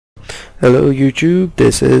Hello YouTube,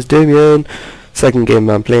 this is Damien. Second game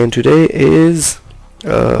I'm playing today is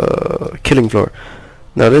Killing Floor.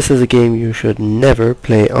 Now this is a game you should never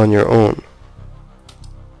play on your own.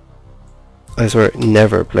 I swear,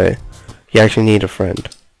 never play. You actually need a friend.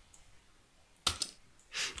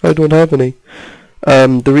 I don't have any.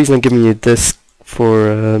 The reason I'm giving you this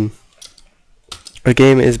for a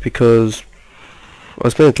game is because I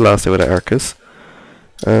was playing it last day with Arcus,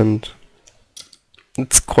 and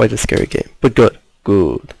it's quite a scary game, but good.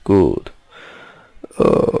 Oh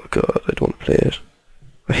god, I don't want to play it.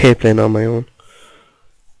 I hate playing on my own.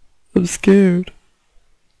 I'm scared.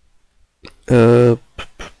 Sorry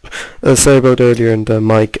about earlier in the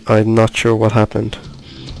mic, I'm not sure what happened.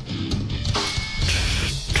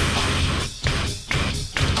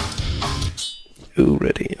 Ooh,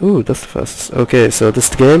 ready. Ooh, that's the fastest. Okay, so this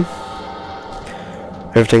is the game.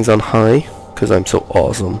 Everything's on high, because I'm so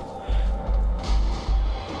awesome.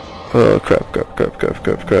 Oh crap.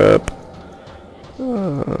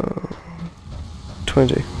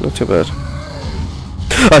 20, not too bad.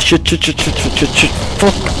 Ah shit,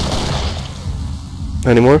 fuck!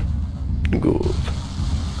 Any more? Good.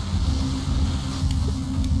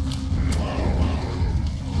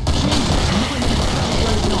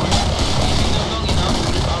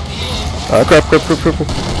 Ah crap.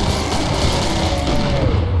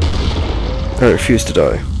 I refuse to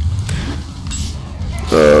die.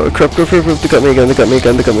 Crap, they got me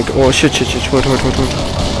again. Oh shit, what?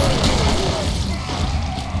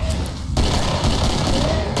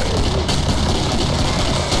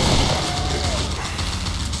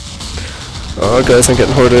 Oh guys, I'm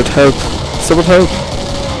getting hoarded. Help! Someone help!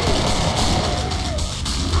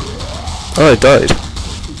 Oh, I died.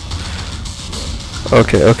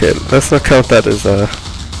 Okay, let's not count that as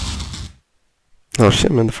oh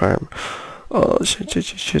shit, I'm in the farm. Oh shit.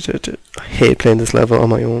 I hate playing this level on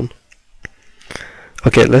my own.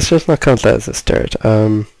 Okay, let's just not count that as a start.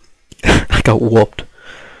 I got whooped.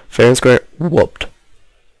 Fair and square, whooped.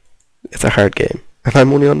 It's a hard game. And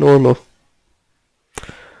I'm only on normal.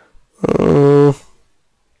 I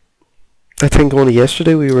think only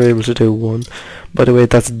yesterday we were able to do one. By the way,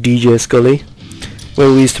 that's DJ Scully.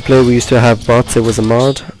 When we used to play, we used to have bots. It was a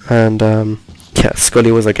mod, and yeah,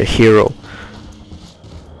 Scully was like a hero.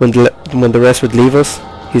 When the rest would leave us,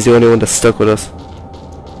 he's the only one that stuck with us.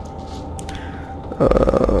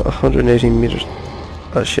 118 meters.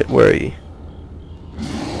 Oh shit, where are you?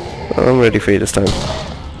 I'm ready for you this time.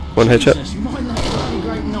 One headshot.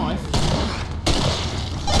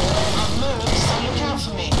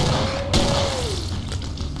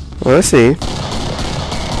 Oh, I see.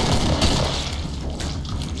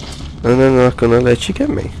 And I'm not gonna let you get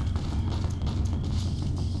me.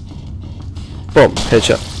 Boom,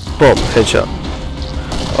 headshot. Boom, headshot.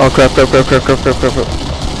 Oh crap.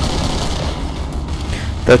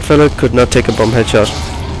 That fella could not take a bomb headshot.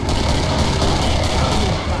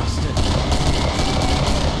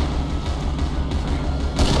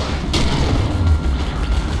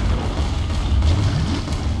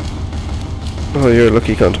 Oh, you're a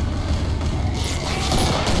lucky cunt.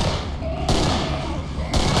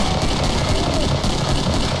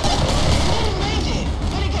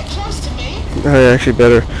 Actually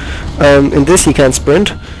better. In this you can't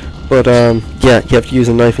sprint, but yeah, you have to use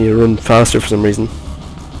a knife and you run faster for some reason.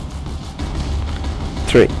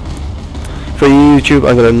 3. For YouTube,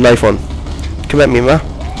 I'm gonna knife one. Come at me, ma.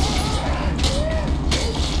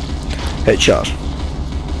 Headshot.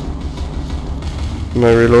 Am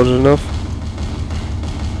I reloaded enough?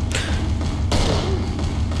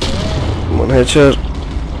 One headshot.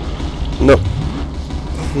 Nope.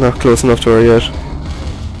 Not close enough to her yet.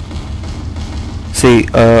 See,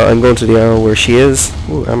 I'm going to the arrow where she is.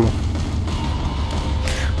 Ooh, ammo.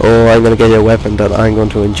 Oh, I'm going to get you a weapon that I'm going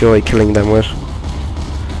to enjoy killing them with.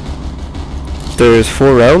 There's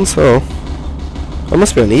 4 rounds, oh. I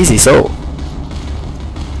must be on easy, so.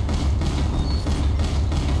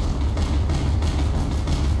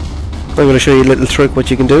 I'm going to show you a little trick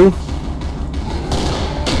what you can do.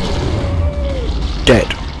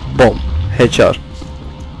 Dead. Boom. Headshot.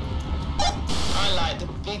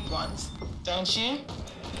 Don't you?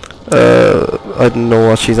 I don't know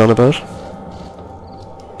what she's on about.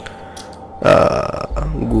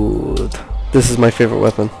 Good. This is my favorite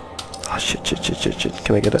weapon. Oh shit.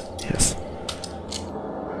 Can I get it? Yes.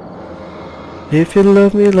 If you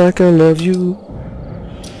love me like I love you.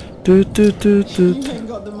 You ain't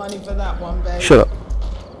got the money for that one, babe. Shut up.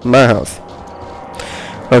 My house.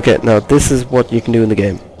 Okay, now this is what you can do in the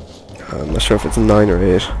game. I'm not sure if it's 9 or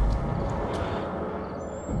 8.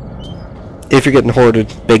 If you're getting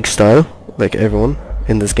hoarded big style, like everyone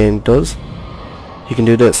in this game does, you can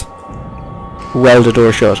do this. Weld the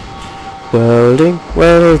door shut. Welding,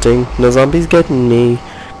 welding, no zombies getting me,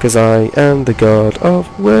 'cause I am the god of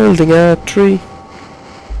welding a tree.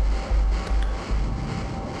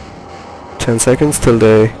 10 seconds till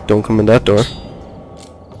they don't come in that door.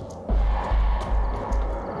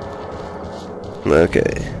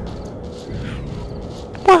 Okay.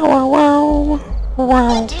 Wow, wow, wow.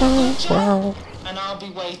 Wow, Do a wow, good job, wow. and I'll be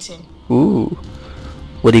waiting. Ooh.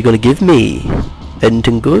 What are you gonna give me?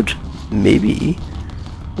 Anything good? Maybe.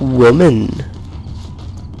 Woman.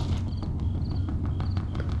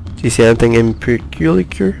 Do you see anything in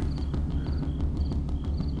peculiar?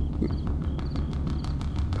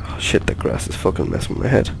 Oh shit, that grass is fucking messing with my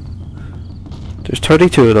head. There's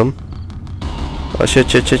 32 of them. Oh shit,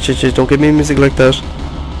 shit, shit, shit, shit, don't give me music like that.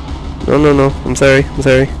 No, no, no, I'm sorry, I'm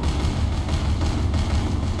sorry.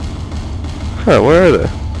 Huh, where are they?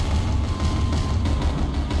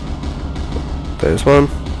 There's one.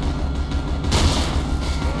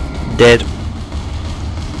 Dead.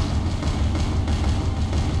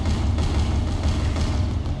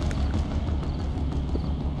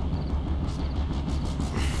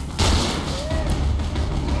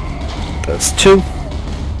 That's two.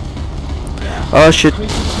 Oh shit.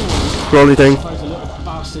 Crawly thing. I suppose a little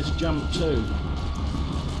bastard's jump too.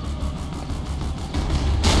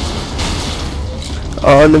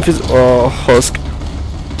 Oh, and then oh, husk. I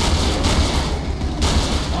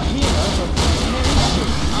hear her, but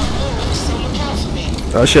So look out for me.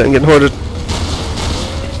 Oh shit, I'm getting hoarded.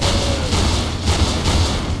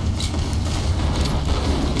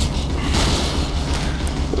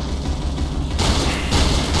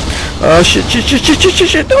 Oh shit, shit, shit, shit, shit, shit,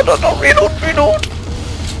 shit, no, no, no, reload, reload.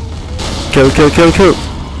 Kill, kill, kill, kill.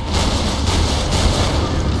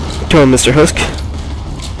 Come on, Mr. Husk.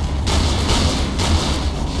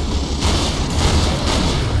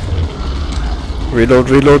 Reload,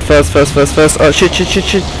 reload, fast, fast, fast, fast. Oh shit, shit, shit,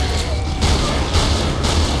 shit.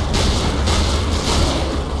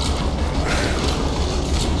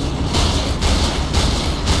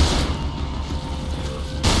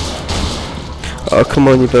 Oh, come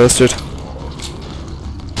on, you bastard. Shop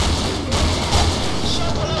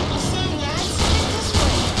all over soon, lads. This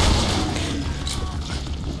way.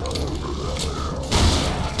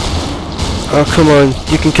 Oh, come on,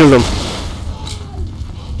 you can kill them.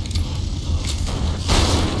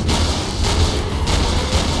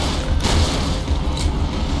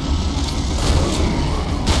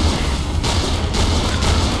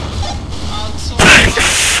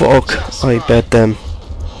 Fuck, I bet them.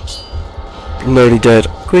 Nearly dead.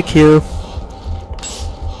 Quick heal.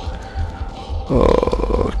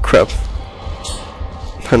 Oh, crap.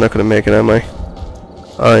 I'm not gonna make it, am I?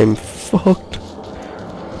 I'm fucked.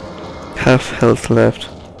 Half health left.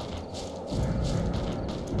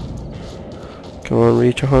 Come on,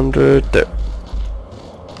 reach 100. There.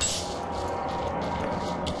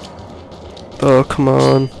 Oh, come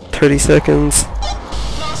on. 30 seconds.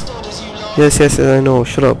 Last orders, you lot. Yes, yes, yes, I know.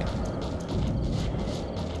 Shut up.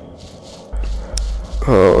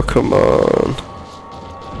 Oh, come on.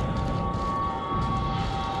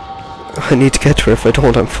 I need to get to her. If I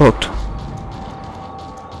don't, I'm fucked.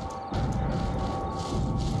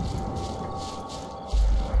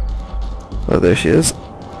 Oh, there she is.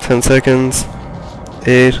 10 seconds.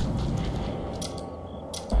 8.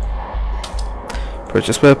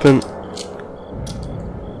 Purchase weapon.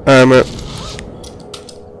 Armor.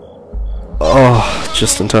 Oh,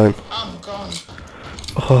 just in time. I'm gone.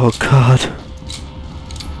 Oh, God.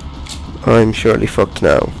 I'm surely fucked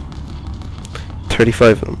now.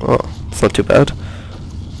 35 of them. Oh, it's not too bad.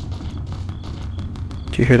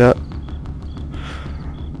 Do you hear that?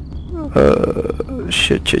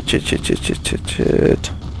 Shit, shit, shit, shit, shit, shit, shit,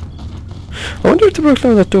 shit. I wonder if they broke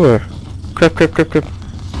down that door. Crap, crap, crap, crap.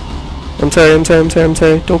 I'm sorry, I'm sorry, I'm sorry, I'm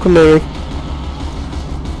sorry. Don't come near me.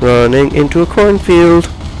 Running into a cornfield.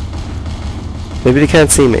 Maybe they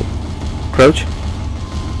can't see me. Crouch.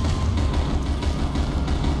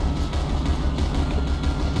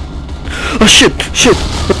 Oh shit! Shit!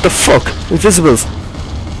 What the fuck? Invisibles!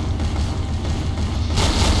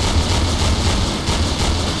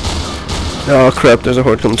 Oh crap, there's a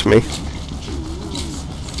horde coming to me.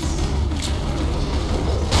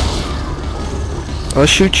 Oh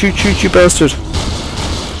shoot, shoot, shoot, you bastard!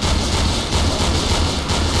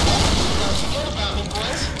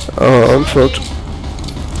 Oh, I'm fucked.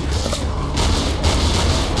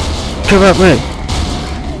 Come at me!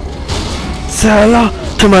 Say hello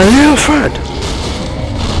to my little friend!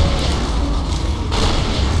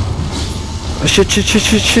 Oh shit, shit, shit,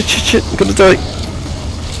 shit, shit, shit, shit, I'm gonna die.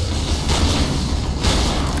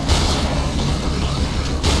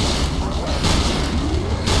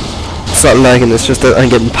 it's not lagging, it's just that I'm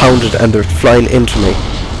getting pounded and they're flying into me.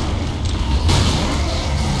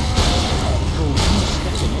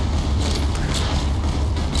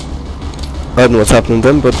 I don't know what's happening to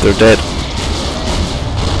them, but they're dead.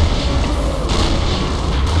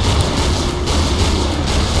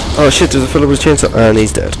 Oh shit, there's a fella with a chainsaw, and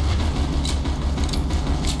he's dead.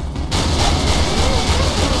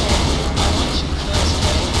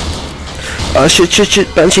 Oh shit,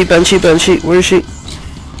 Banshee, where is she?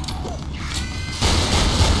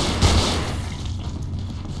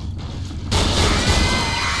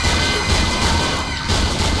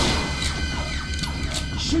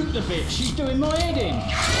 Shoot the bitch, she's doing my head in.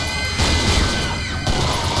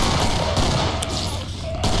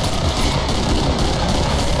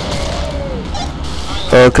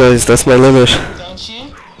 Oh guys, that's my limit.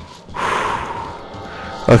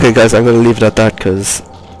 Okay guys, I'm gonna leave it at that because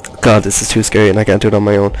God, this is too scary and I can't do it on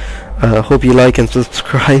my own. Hope you like and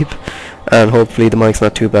subscribe, and hopefully the mic's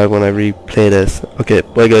not too bad when I replay this. Okay,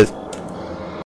 bye guys.